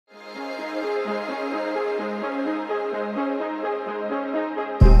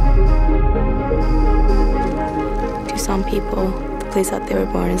some people, the place that they were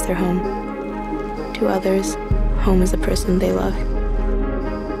born is their home. To others, home is the person they love.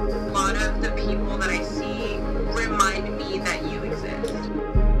 A lot of the people that I see remind me that you exist.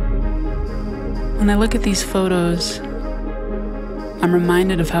 When I look at these photos, I'm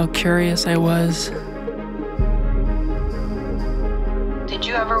reminded of how curious I was. Did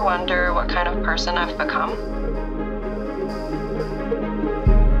you ever wonder what kind of person I've become?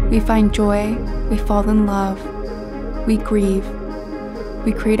 We find joy, we fall in love, we grieve,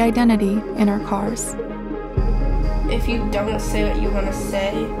 we create identity in our cars. If you don't say what you want to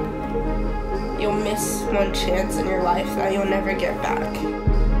say, you'll miss one chance in your life that you'll never get back.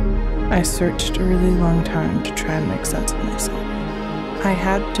 I searched a really long time to try and make sense of myself. I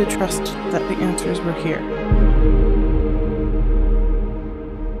had to trust that the answers were here.